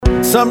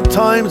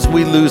sometimes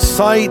we lose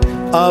sight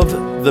of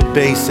the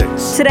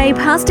basics. Today,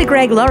 Pastor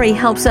Greg Laurie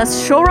helps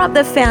us shore up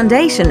the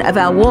foundation of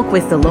our walk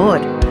with the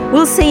Lord.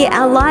 We'll see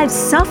our lives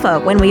suffer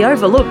when we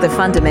overlook the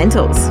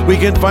fundamentals. We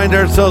can find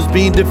ourselves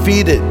being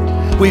defeated.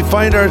 We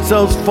find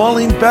ourselves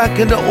falling back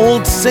into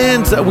old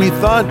sins that we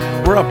thought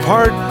were a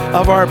part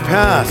of our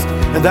past.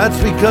 And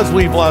that's because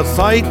we've lost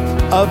sight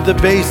of the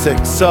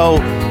basics. So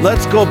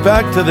let's go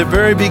back to the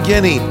very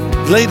beginning.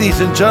 Ladies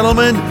and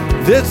gentlemen,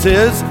 this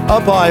is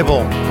a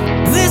Bible.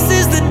 This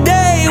is the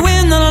day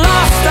when the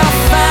lost are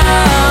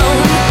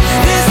found.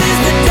 This is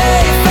the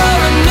day for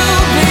a new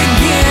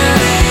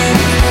beginning.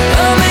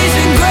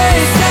 Amazing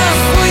grace, how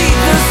sweet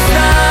the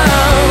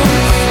sound.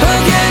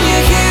 Again you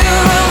hear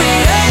all the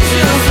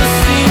angels are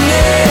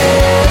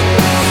singing.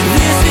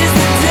 This is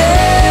the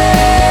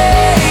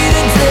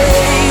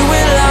day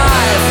when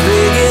life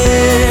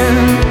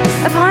begins.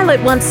 A pilot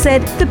once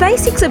said, "The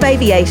basics of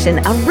aviation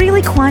are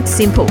really quite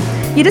simple.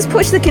 You just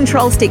push the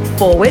control stick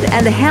forward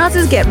and the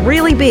houses get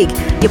really big.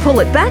 You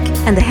pull it back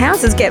and the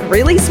houses get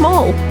really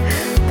small."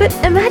 But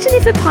imagine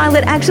if a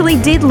pilot actually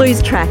did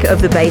lose track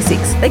of the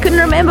basics. They couldn't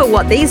remember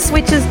what these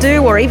switches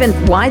do or even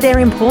why they're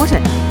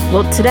important.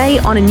 Well, today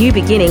on A New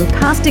Beginning,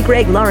 Pastor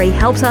Greg Laurie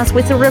helps us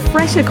with a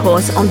refresher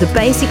course on the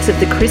basics of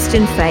the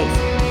Christian faith.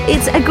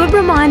 It's a good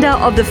reminder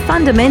of the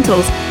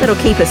fundamentals that'll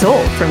keep us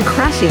all from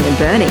crashing and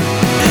burning.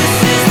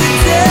 This is the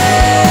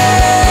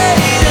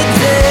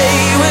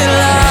day when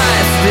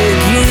life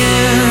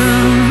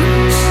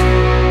begins.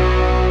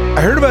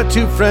 I heard about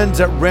two friends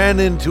that ran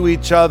into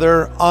each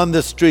other on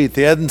the street.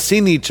 They hadn't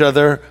seen each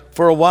other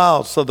for a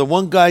while. So the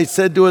one guy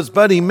said to his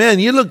buddy, "Man,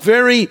 you look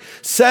very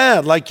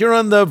sad, like you're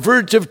on the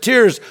verge of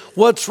tears.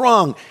 What's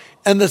wrong?"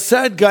 And the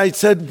sad guy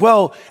said,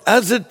 "Well,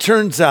 as it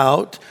turns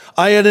out,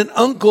 I had an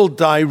uncle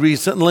die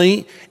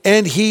recently,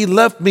 and he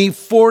left me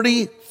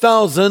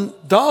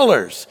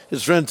 $40,000.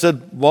 His friend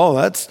said, "Well,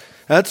 that's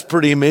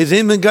pretty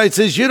amazing." The guy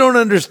says, "You don't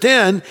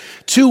understand.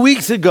 2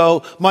 weeks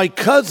ago, my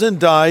cousin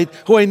died,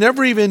 who I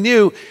never even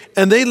knew,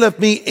 and they left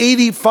me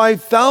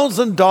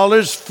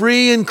 $85,000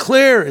 free and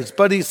clear." His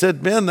buddy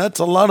said, "Man, that's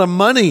a lot of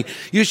money.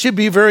 You should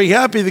be very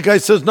happy." The guy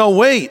says, "No,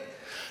 wait.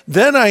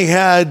 Then I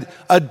had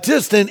a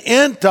distant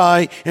aunt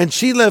die, and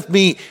she left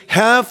me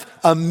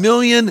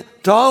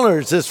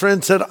 $500,000. His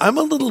friend said, "I'm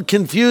a little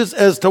confused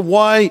as to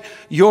why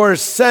you're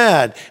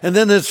sad." And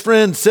then his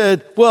friend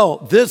said,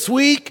 "Well, this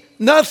week,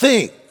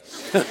 nothing."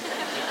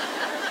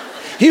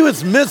 He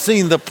was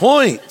missing the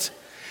point.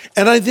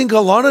 And I think a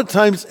lot of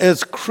times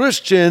as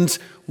Christians,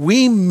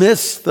 we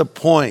miss the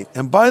point.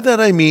 And by that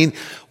I mean,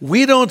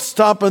 we don't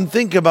stop and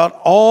think about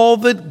all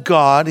that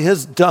God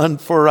has done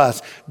for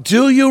us.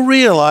 Do you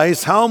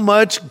realize how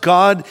much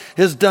God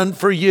has done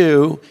for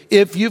you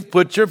if you've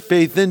put your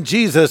faith in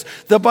Jesus?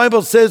 The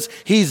Bible says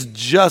He's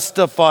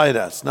justified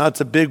us. Now,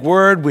 it's a big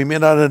word. We may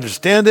not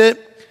understand it.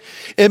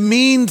 It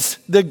means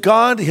that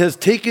God has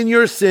taken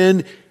your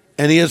sin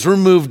and He has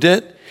removed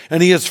it,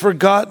 and He has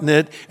forgotten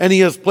it, and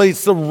He has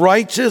placed the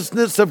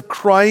righteousness of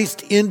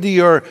Christ into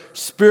your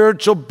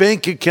spiritual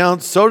bank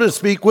account, so to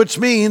speak, which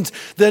means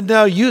that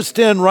now you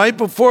stand right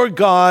before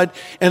God,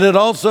 and it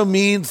also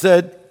means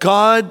that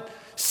God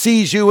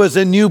sees you as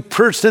a new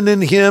person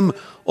in Him.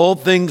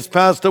 Old things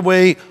passed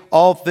away,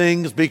 all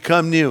things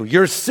become new.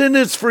 Your sin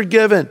is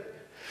forgiven.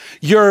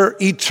 Your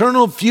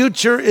eternal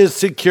future is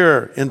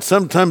secure. And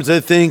sometimes I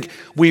think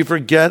we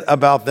forget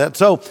about that.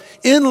 So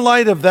in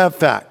light of that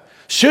fact,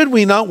 should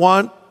we not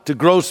want to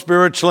grow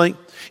spiritually?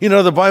 You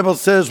know, the Bible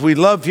says we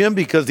love Him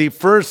because He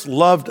first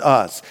loved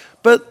us.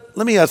 But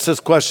let me ask this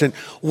question.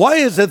 Why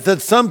is it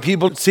that some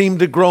people seem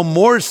to grow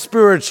more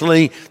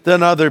spiritually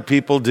than other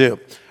people do?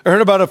 I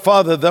heard about a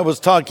father that was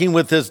talking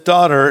with his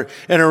daughter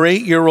and her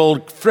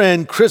 8-year-old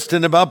friend,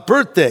 Kristen, about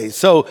birthdays.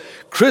 So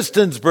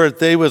Kristen's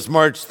birthday was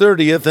March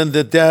 30th and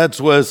the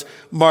dad's was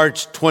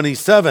March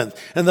 27th.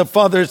 And the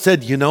father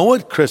said, "You know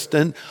what,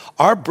 Kristen?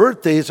 Our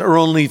birthdays are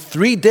only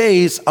 3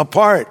 days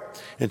apart."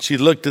 And she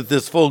looked at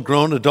this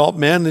full-grown adult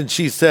man and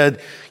she said,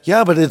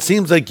 "Yeah, but it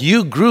seems like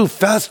you grew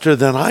faster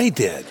than I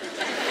did."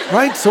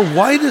 Right? So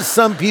why do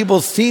some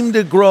people seem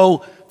to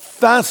grow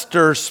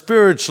faster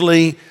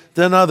spiritually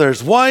than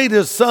others? Why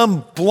do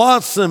some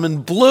blossom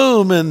and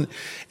bloom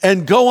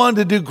and go on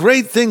to do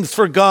great things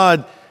for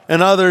God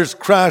and others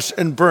crash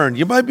and burn?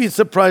 You might be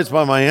surprised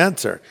by my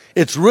answer.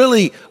 It's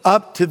really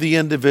up to the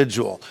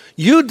individual.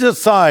 You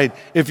decide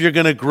if you're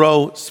going to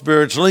grow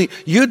spiritually.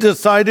 You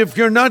decide if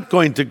you're not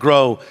going to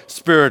grow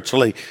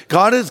spiritually.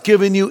 God has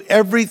given you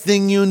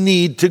everything you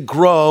need to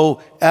grow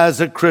as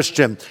a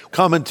Christian.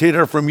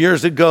 Commentator from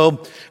years ago,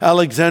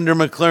 Alexander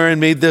McLaren,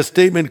 made this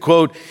statement,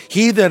 quote,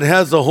 "He that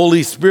has the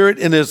Holy Spirit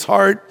in his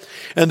heart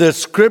and the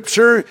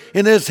Scripture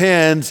in his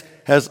hands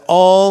has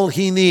all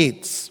he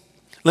needs."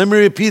 Let me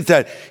repeat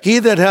that. He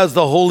that has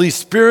the Holy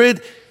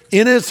Spirit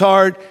in his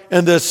heart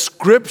and the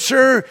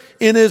Scripture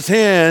in his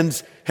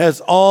hands has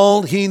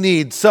all he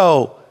needs.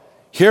 So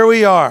here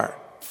we are,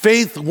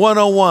 Faith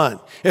 101.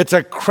 It's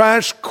a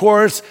crash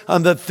course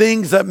on the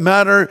things that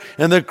matter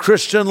in the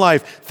Christian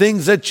life,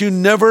 things that you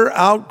never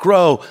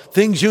outgrow,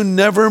 things you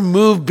never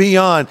move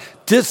beyond,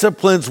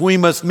 disciplines we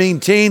must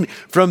maintain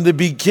from the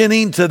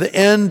beginning to the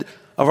end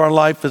of our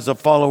life as a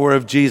follower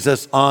of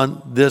Jesus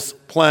on this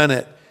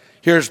planet.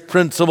 Here's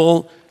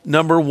principle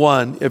number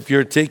 1, if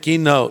you're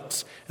taking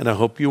notes, and I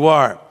hope you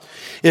are.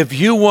 If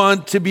you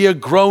want to be a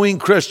growing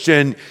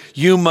Christian,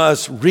 you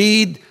must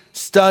read,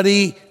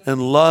 study,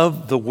 and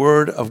love the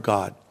Word of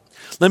God.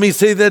 Let me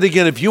say that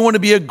again. If you want to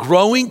be a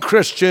growing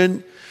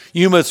Christian,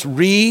 you must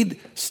read,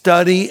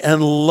 study,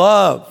 and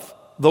love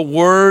the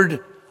Word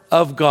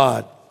of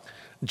God.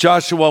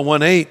 Joshua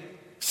 1:8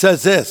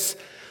 says this,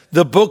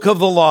 "The book of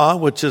the law,"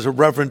 which is a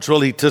reference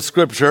really to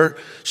Scripture,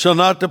 "shall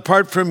not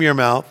depart from your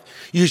mouth.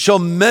 You shall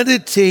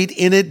meditate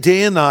in it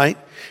day and night,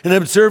 and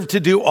observe to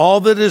do all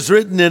that is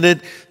written in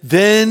it.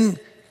 Then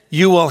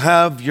you will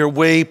have your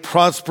way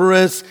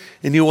prosperous,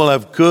 and you will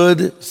have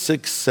good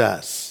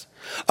success."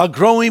 A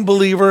growing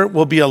believer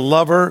will be a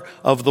lover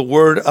of the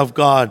Word of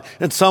God.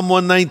 In Psalm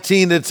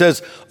 119, it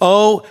says,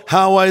 "Oh,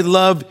 how I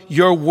love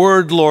your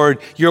word, Lord.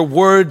 Your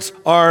words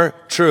are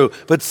true."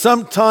 But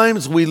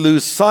sometimes we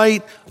lose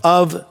sight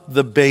of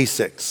the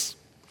basics.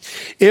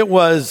 It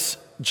was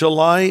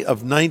July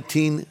of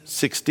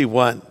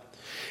 1961,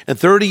 and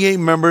 38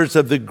 members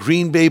of the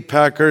Green Bay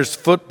Packers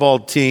football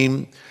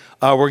team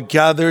were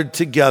gathered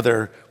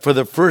together for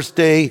the first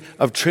day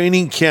of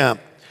training camp.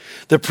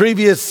 The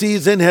previous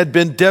season had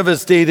been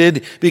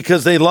devastated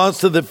because they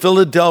lost to the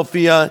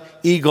Philadelphia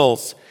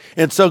Eagles.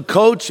 And so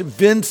Coach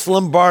Vince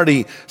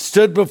Lombardi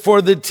stood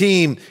before the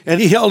team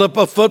and he held up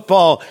a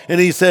football and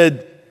he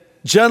said,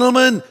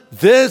 "Gentlemen,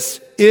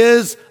 this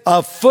is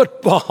a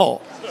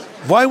football."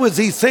 Why was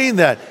he saying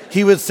that?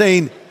 He was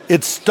saying,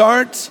 it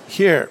starts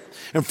here.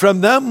 And from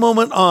that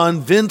moment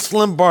on, Vince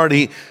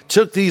Lombardi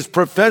took these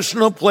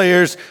professional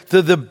players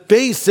to the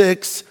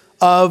basics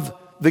of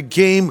the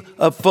game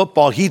of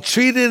football. He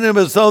treated them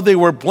as though they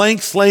were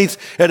blank slates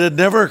and had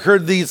never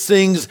heard these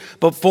things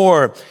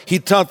before. He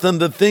taught them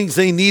the things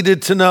they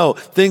needed to know,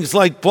 things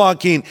like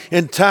blocking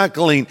and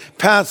tackling,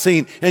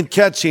 passing and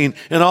catching,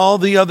 and all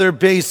the other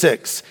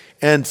basics.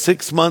 And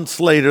 6 months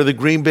later, the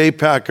Green Bay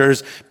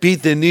Packers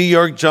beat the New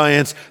York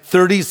Giants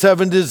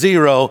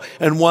 37-0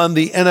 and won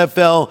the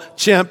NFL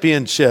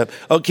championship.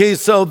 Okay,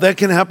 so that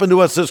can happen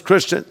to us as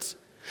Christians.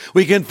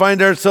 We can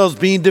find ourselves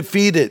being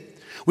defeated.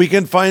 We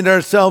can find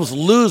ourselves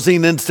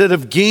losing instead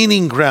of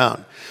gaining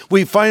ground.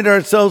 We find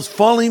ourselves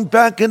falling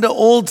back into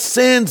old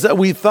sins that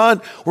we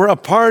thought were a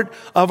part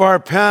of our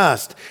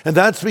past. And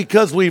that's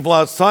because we've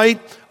lost sight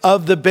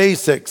of the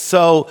basics.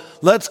 So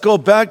let's go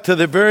back to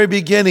the very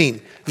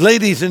beginning.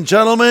 Ladies and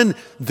gentlemen,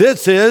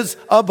 this is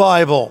a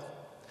Bible.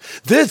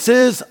 This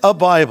is a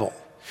Bible.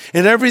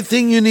 And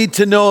everything you need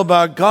to know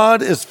about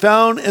God is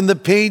found in the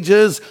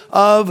pages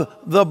of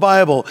the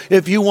Bible.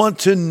 If you want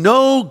to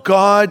know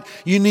God,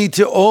 you need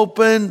to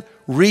open,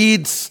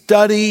 read,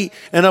 study,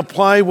 and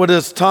apply what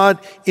is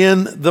taught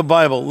in the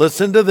Bible.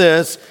 Listen to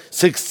this.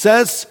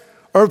 Success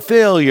or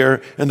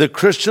failure in the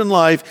Christian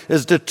life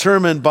is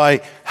determined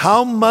by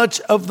how much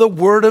of the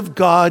Word of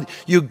God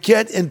you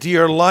get into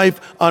your life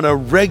on a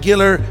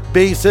regular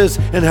basis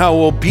and how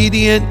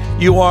obedient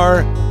you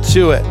are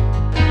to it.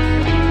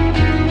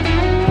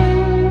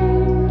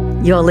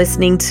 You're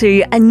listening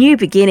to A New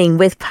Beginning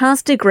with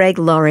Pastor Greg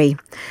Laurie.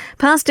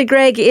 Pastor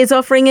Greg is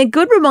offering a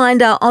good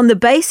reminder on the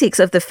basics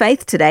of the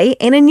faith today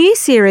in a new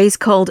series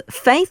called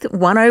Faith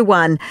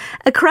 101,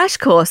 a crash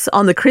course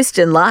on the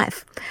Christian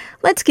life.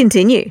 Let's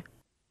continue.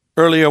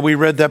 Earlier, we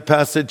read that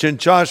passage in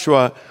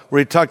Joshua where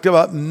he talked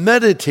about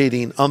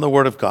meditating on the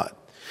Word of God.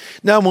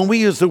 Now, when we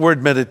use the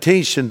word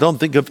meditation, don't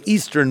think of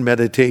Eastern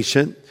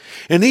meditation.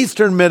 In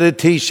Eastern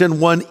meditation,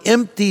 one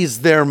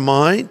empties their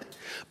mind.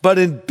 But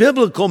in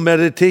biblical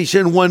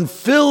meditation, one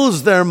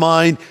fills their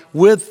mind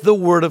with the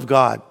Word of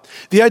God.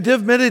 The idea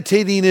of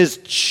meditating is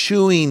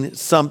chewing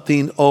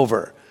something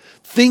over,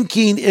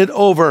 thinking it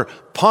over,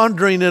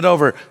 pondering it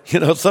over. You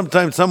know,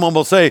 sometimes someone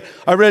will say,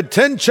 "I read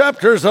 10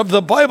 chapters of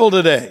the Bible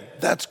today."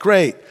 That's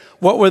great.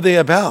 What were they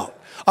about?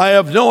 "I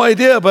have no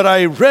idea, but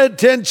I read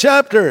 10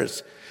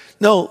 chapters.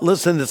 No,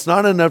 listen, it's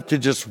not enough to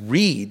just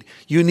read.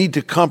 You need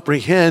to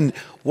comprehend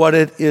what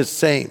it is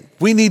saying.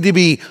 We need to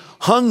be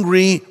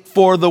hungry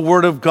for the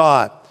Word of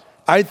God.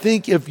 I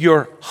think if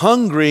you're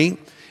hungry,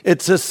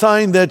 it's a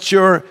sign that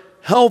you're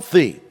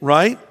healthy,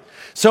 right?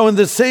 So in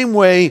the same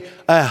way,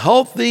 a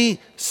healthy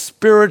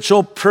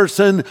spiritual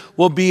person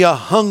will be a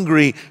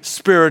hungry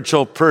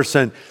spiritual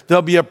person.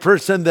 They'll be a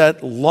person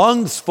that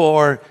longs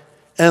for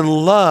and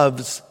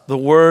loves the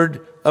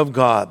Word of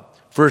God.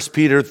 1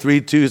 Peter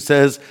 3:2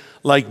 says,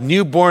 "Like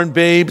newborn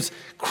babes,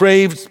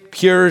 crave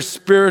pure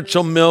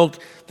spiritual milk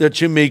that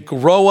you may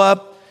grow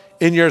up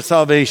in your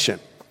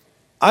salvation."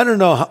 I don't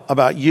know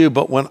about you,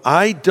 but when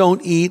I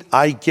don't eat,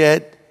 I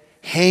get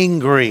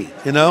hangry.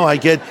 I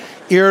get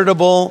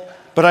irritable,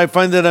 but I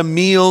find that a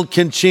meal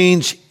can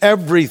change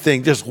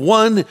everything. Just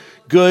one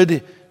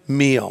good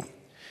meal.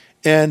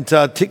 And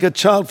take a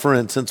child, for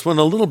instance, when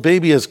a little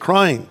baby is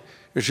crying,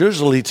 There's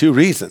usually two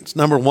reasons.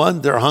 Number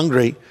one, they're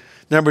hungry.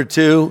 Number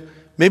two,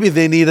 maybe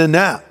they need a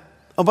nap.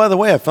 Oh, by the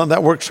way, I found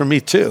that works for me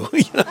too.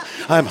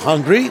 I'm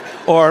hungry,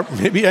 or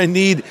maybe I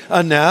need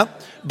a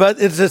nap.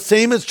 But it's the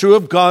same as true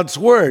of God's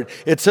word.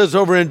 It says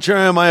over in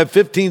Jeremiah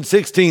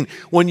 15:16,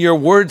 when your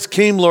words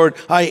came, Lord,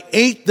 I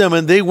ate them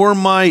and they were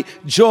my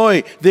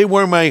joy. They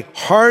were my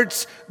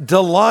heart's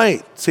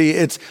delight. See,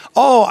 it's,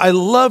 oh, I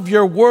love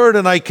your word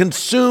and I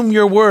consume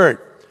your word.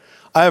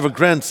 I have a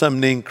grandson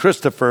named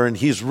Christopher and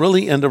he's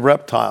really into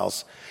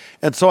reptiles.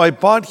 And so I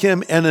bought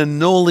him an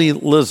anole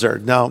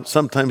lizard. Now,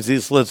 sometimes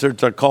these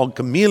lizards are called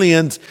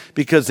chameleons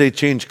because they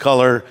change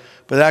color,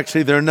 but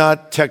actually they're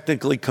not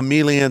technically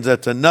chameleons.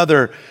 That's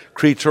another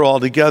creature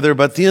altogether.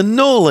 But the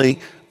anole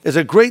is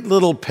a great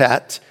little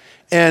pet,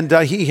 and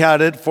he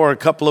had it for a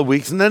couple of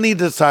weeks, and then he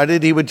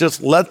decided he would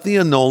just let the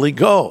anole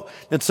go.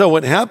 And so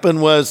what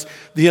happened was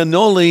the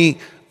anole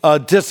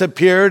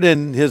disappeared,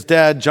 and his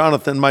dad,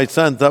 Jonathan, my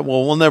son, thought,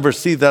 well, we'll never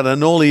see that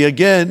anole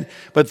again.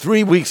 But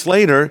 3 weeks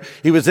later,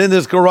 he was in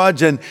his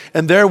garage, and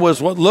there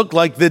was what looked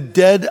like the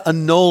dead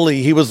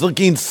anole. He was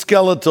looking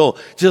skeletal,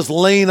 just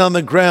laying on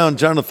the ground.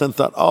 Jonathan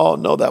thought, oh,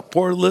 no, that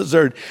poor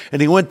lizard. And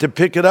he went to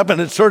pick it up,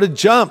 and it sort of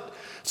jumped.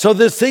 So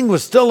this thing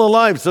was still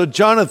alive. So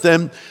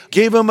Jonathan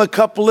gave him a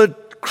couple of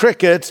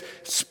crickets,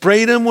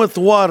 sprayed him with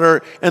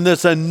water, and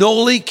this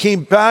anole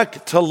came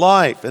back to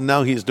life. And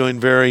now he's doing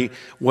very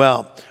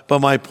well. But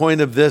my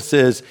point of this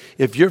is,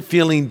 if you're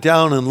feeling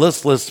down and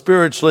listless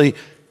spiritually,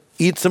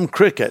 eat some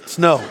crickets.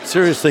 No,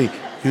 seriously,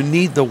 you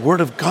need the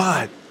Word of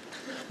God.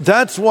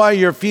 That's why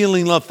you're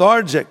feeling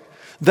lethargic.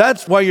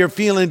 That's why you're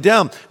feeling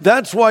down.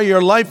 That's why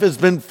your life has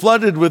been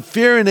flooded with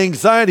fear and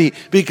anxiety,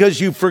 because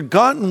you've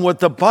forgotten what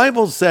the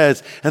Bible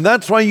says. And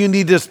that's why you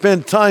need to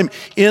spend time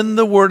in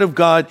the Word of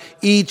God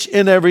each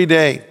and every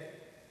day.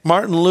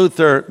 Martin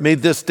Luther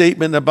made this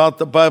statement about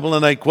the Bible,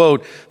 and I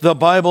quote, "The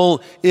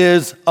Bible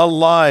is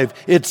alive.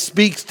 It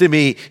speaks to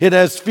me. It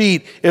has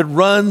feet. It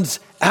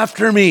runs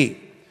after me."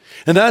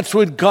 And that's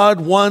what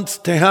God wants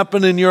to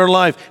happen in your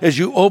life. As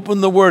you open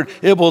the Word,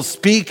 it will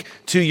speak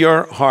to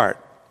your heart.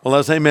 Well,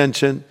 as I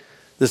mentioned,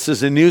 this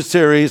is a new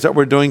series that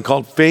we're doing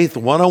called Faith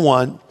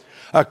 101,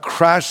 a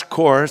crash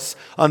course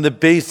on the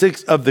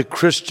basics of the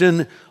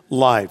Christian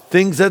life,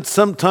 things that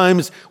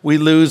sometimes we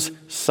lose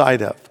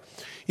sight of.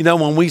 You know,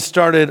 when we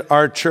started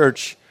our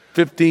church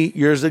 50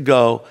 years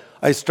ago,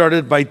 I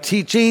started by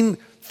teaching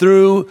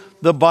through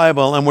the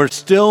Bible, and we're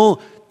still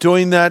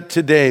doing that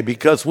today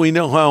because we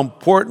know how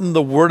important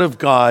the Word of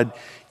God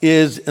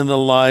is in the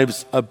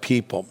lives of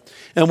people.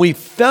 And we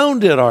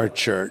founded our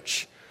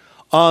church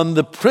on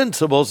the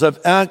principles of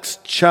Acts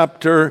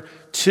chapter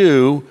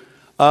 2,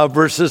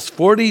 verses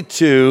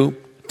 42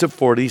 to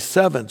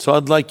 47. So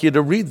I'd like you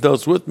to read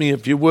those with me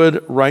if you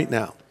would right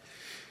now.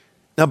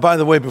 Now, by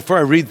the way, before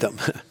I read them,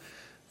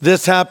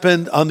 this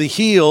happened on the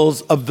heels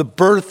of the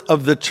birth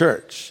of the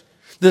church.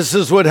 This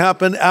is what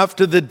happened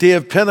after the day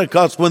of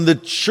Pentecost when the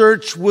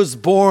church was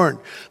born.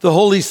 The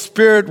Holy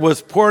Spirit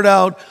was poured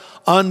out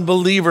on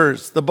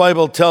believers, the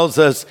Bible tells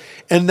us.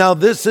 And now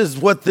this is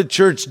what the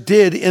church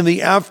did in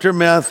the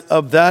aftermath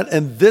of that.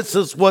 And this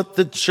is what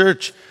the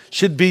church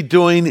should be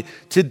doing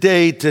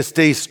today to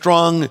stay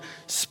strong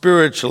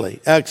spiritually.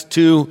 Acts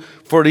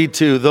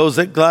 2:42. Those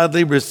that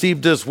gladly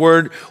received His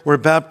word were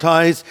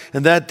baptized,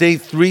 and that day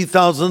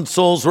 3,000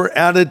 souls were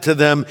added to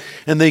them,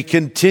 and they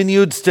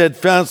continued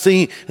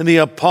steadfastly in the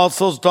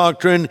apostles'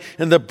 doctrine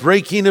and the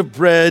breaking of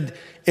bread,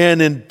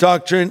 and in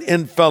doctrine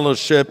and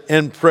fellowship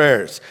and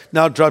prayers.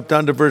 Now drop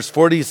down to verse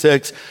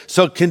 46.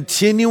 So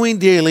continuing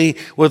daily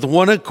with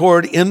one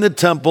accord in the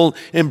temple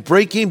and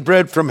breaking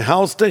bread from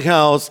house to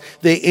house,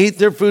 they ate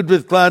their food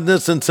with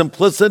gladness and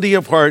simplicity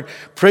of heart,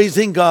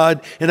 praising God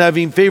and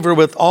having favor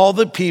with all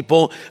the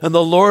people. And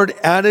the Lord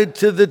added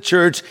to the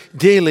church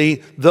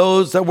daily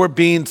those that were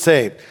being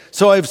saved.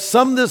 So I've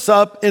summed this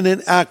up in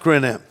an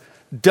acronym,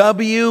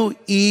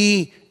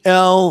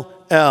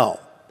 WELL.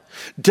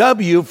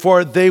 W,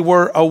 for they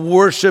were a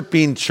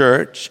worshiping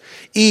church.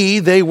 E,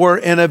 they were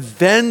an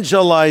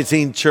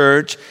evangelizing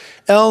church.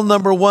 L,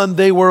 number 1,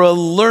 they were a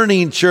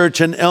learning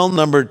church. And L,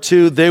 number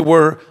 2, they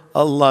were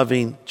a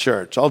loving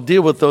church. I'll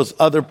deal with those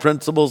other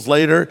principles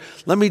later.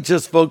 Let me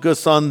just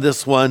focus on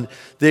this one.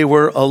 They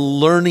were a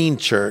learning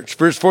church.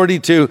 Verse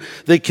 42,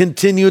 they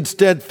continued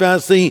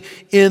steadfastly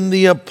in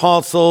the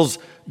apostles'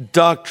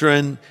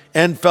 doctrine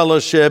and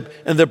fellowship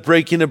and the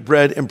breaking of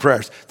bread and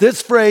prayers.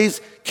 This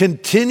phrase,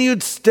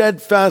 continued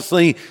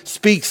steadfastly,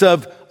 speaks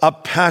of a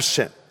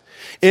passion.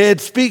 It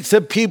speaks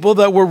of people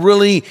that were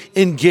really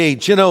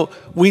engaged. You know,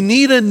 we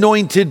need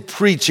anointed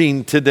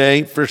preaching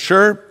today for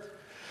sure,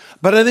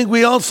 but I think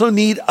we also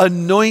need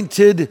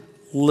anointed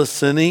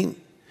listening,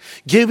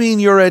 giving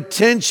your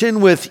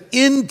attention with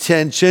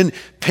intention,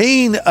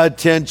 paying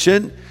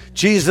attention.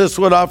 Jesus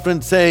would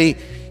often say,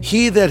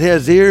 "He that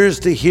has ears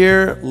to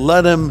hear,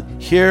 let him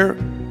hear."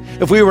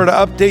 If we were to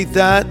update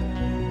that,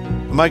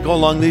 I might go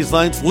along these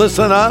lines.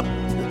 Listen up.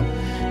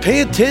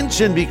 Pay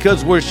attention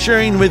because we're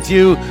sharing with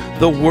you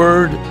the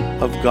Word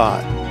of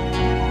God.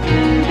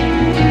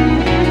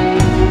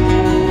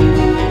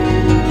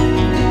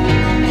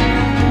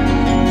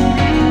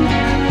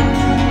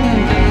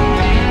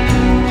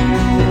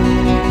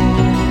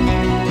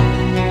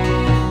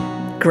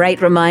 great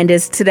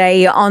reminders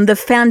today on the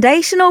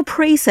foundational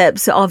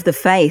precepts of the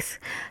faith.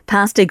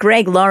 Pastor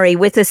Greg Laurie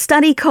with a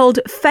study called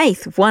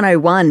Faith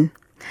 101.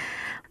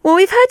 Well,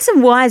 we've heard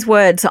some wise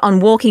words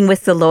on walking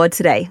with the Lord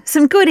today,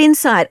 some good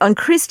insight on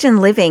Christian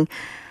living.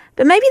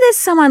 But maybe there's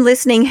someone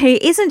listening who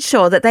isn't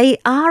sure that they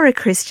are a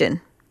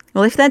Christian.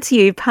 Well, if that's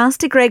you,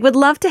 Pastor Greg would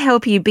love to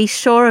help you be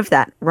sure of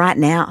that right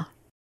now.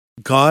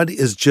 God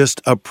is just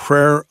a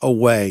prayer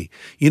away.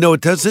 You know,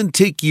 it doesn't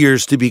take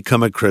years to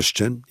become a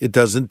Christian. It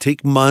doesn't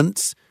take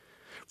months.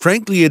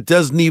 Frankly, it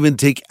doesn't even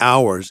take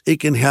hours.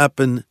 It can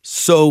happen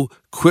so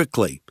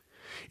quickly.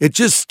 It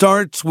just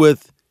starts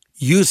with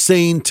you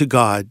saying to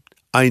God,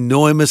 I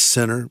know I'm a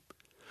sinner.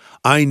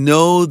 I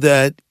know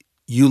that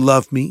you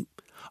love me.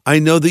 I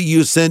know that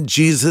you sent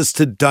Jesus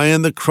to die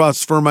on the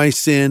cross for my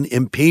sin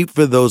and pay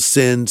for those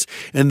sins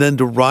and then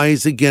to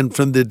rise again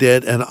from the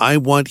dead, and I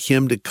want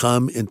him to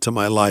come into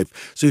my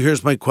life. So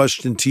here's my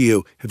question to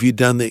you. Have you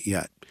done that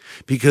yet?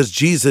 Because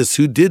Jesus,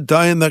 who did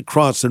die on that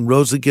cross and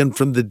rose again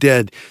from the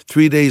dead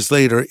 3 days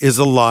later, is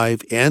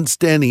alive and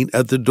standing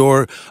at the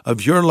door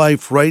of your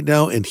life right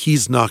now, and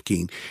he's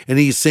knocking. And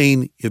he's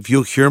saying, if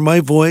you'll hear my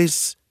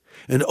voice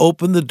and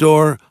open the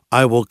door,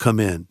 I will come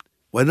in.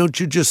 Why don't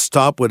you just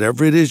stop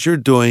whatever it is you're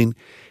doing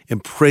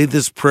and pray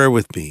this prayer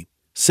with me?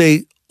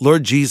 Say,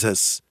 Lord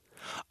Jesus,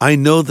 I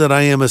know that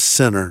I am a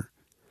sinner,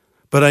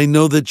 but I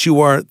know that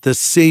you are the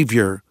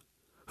Savior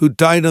who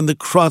died on the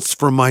cross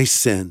for my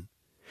sin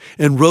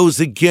and rose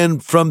again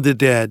from the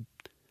dead.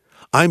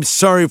 I'm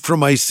sorry for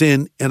my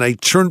sin, and I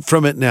turn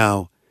from it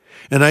now,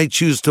 and I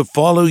choose to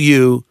follow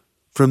you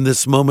from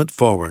this moment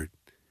forward.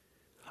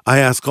 I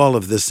ask all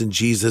of this in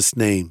Jesus'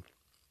 name.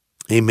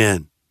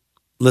 Amen.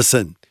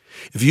 Listen.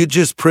 If you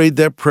just prayed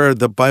that prayer,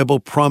 the Bible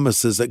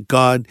promises that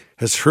God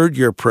has heard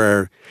your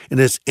prayer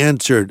and has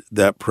answered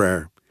that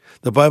prayer.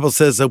 The Bible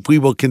says that we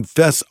will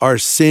confess our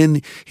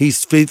sin.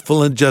 He's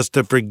faithful and just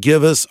to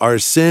forgive us our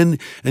sin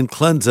and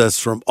cleanse us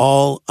from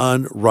all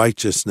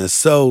unrighteousness.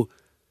 So,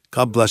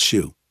 God bless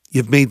you.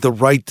 You've made the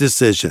right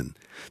decision,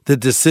 the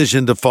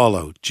decision to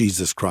follow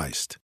Jesus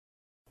Christ.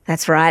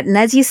 That's right. And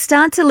as you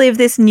start to live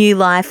this new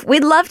life,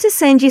 we'd love to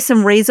send you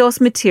some resource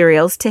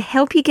materials to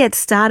help you get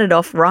started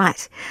off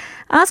right.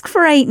 Ask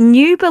for a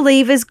New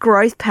Believers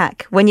Growth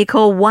Pack when you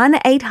call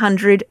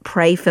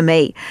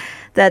 1-800-PRAY-FOR-ME.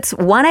 That's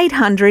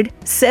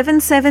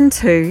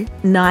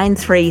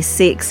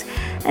 1-800-772-936.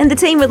 And the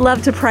team would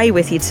love to pray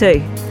with you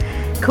too.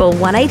 Call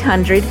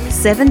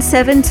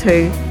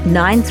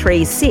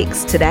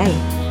 1-800-772-936 today.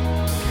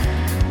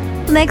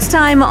 Next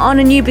time on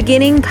A New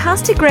Beginning,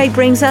 Pastor Greg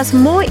brings us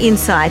more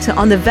insight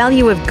on the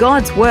value of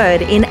God's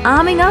Word in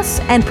arming us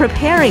and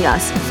preparing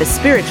us for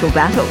spiritual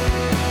battle.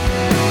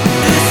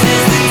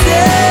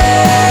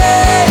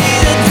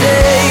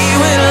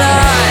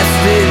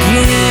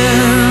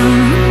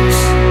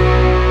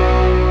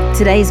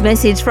 Today's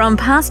message from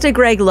Pastor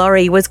Greg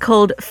Laurie was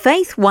called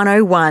Faith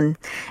 101.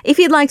 If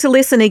you'd like to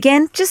listen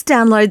again, just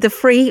download the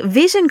free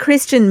Vision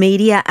Christian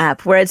Media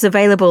app where it's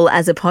available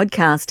as a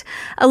podcast,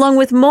 along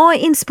with more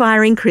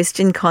inspiring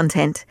Christian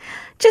content.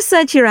 Just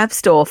search your app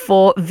store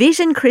for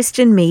Vision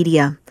Christian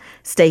Media.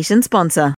 Station sponsor.